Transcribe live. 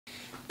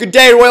Good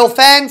day, royal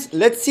fans.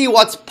 Let's see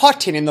what's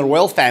potting in the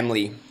royal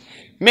family.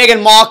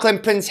 Meghan Markle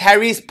and Prince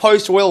Harry's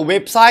post-royal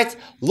website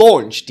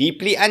launch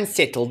deeply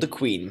unsettled the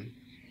Queen.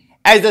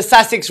 As the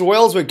Sussex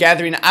royals were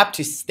gathering up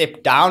to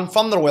step down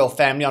from the royal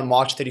family on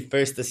March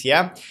 31st this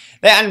year,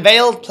 they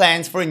unveiled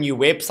plans for a new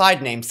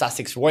website named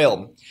Sussex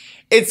Royal.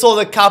 It saw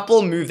the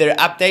couple move their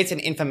updates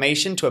and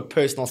information to a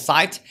personal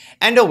site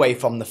and away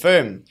from the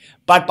firm.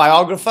 But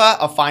biographer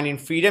of Finding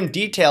Freedom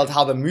detailed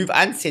how the move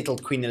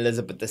unsettled Queen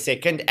Elizabeth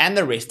II and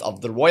the rest of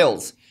the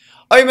royals.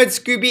 Omid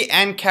Scooby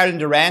and Karen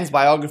Duran's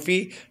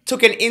biography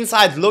took an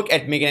inside look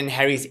at Meghan and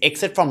Harry's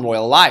exit from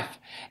royal life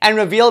and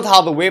revealed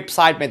how the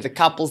website made the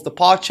couple's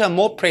departure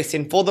more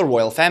pressing for the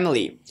royal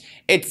family.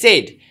 It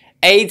said,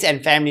 aides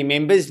and family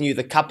members knew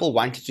the couple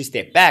wanted to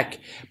step back,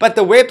 but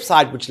the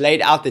website, which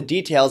laid out the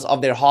details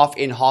of their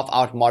half-in,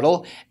 half-out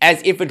model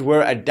as if it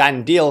were a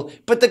done deal,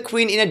 put the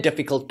Queen in a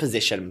difficult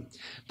position.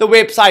 The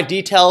website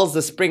details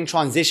the spring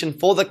transition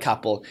for the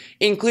couple,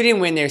 including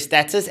when their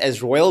status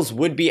as royals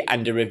would be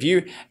under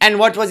review and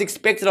what was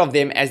expected of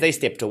them as they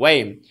stepped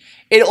away.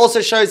 It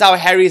also shows how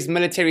Harry's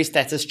military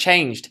status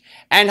changed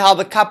and how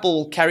the couple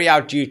will carry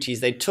out duties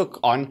they took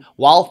on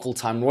while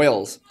full-time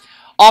royals.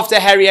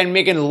 After Harry and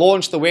Meghan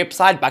launched the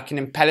website,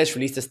 Buckingham Palace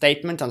released a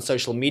statement on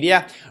social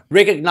media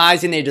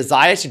recognizing their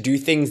desire to do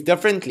things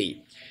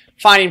differently.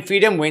 Finding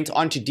Freedom went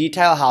on to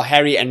detail how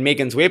Harry and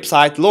Meghan's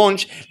website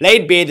launch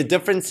laid bare the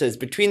differences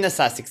between the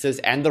Sussexes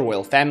and the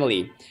royal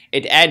family.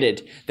 It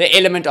added, the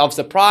element of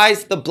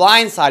surprise, the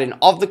blindsiding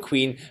of the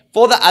Queen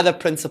for the other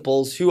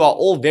principals who are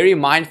all very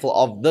mindful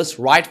of this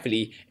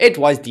rightfully, it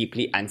was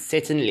deeply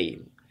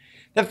unsettling.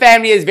 The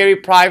family is very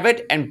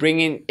private and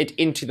bringing it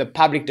into the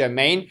public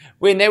domain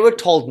when they were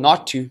told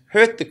not to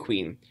hurt the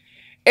Queen.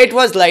 It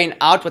was laying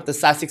out what the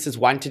Sussexes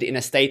wanted in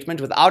a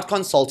statement without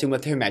consulting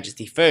with Her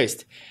Majesty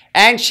first,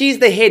 and she's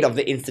the head of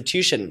the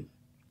institution.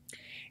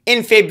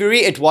 In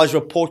February, it was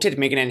reported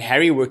Meghan and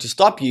Harry were to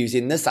stop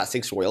using the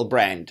Sussex Royal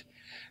brand.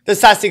 The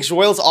Sussex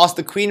Royals asked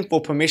the Queen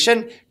for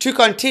permission to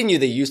continue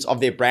the use of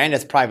their brand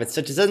as private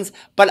citizens,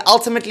 but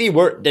ultimately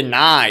were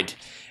denied.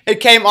 It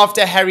came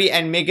after Harry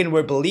and Meghan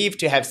were believed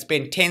to have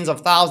spent tens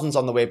of thousands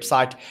on the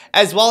website,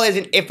 as well as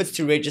in efforts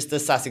to register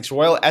Sussex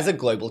Royal as a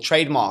global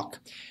trademark.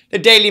 The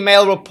Daily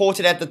Mail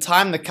reported at the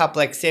time the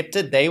couple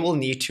accepted they will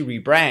need to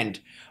rebrand.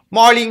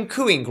 Marlene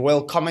Cooing,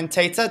 royal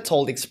commentator,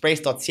 told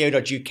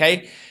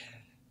Express.co.uk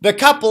the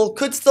couple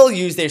could still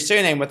use their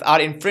surname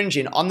without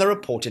infringing on the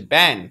reported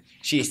ban.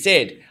 She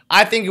said,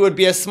 I think it would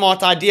be a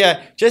smart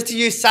idea just to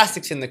use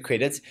Sussex in the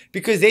credits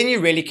because then you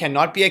really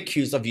cannot be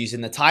accused of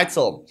using the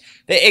title.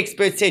 The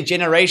expert said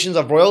generations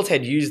of royals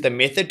had used the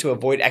method to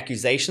avoid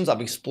accusations of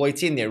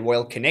exploiting their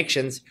royal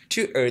connections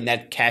to earn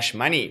that cash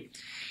money.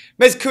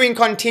 Ms. Cooing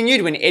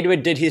continued, when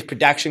Edward did his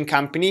production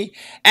company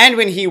and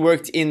when he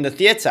worked in the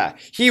theatre,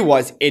 he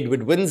was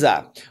Edward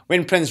Windsor.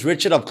 When Prince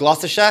Richard of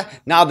Gloucestershire,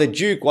 now the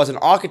Duke, was an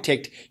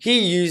architect, he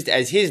used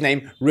as his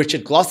name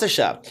Richard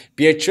Gloucestershire.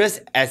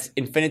 Beatrice as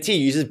Infinity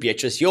uses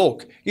Beatrice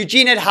York.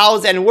 Eugene at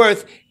Howes and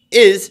Worth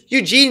is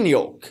Eugene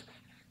York.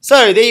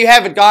 So there you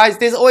have it, guys.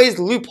 There's always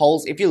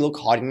loopholes if you look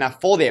hard enough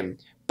for them.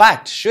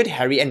 But should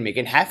Harry and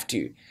Meghan have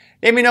to?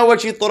 Let me know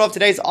what you thought of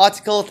today's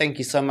article. Thank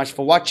you so much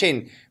for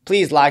watching.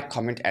 Please like,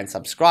 comment, and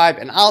subscribe,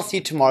 and I'll see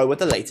you tomorrow with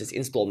the latest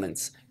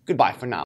installments. Goodbye for now.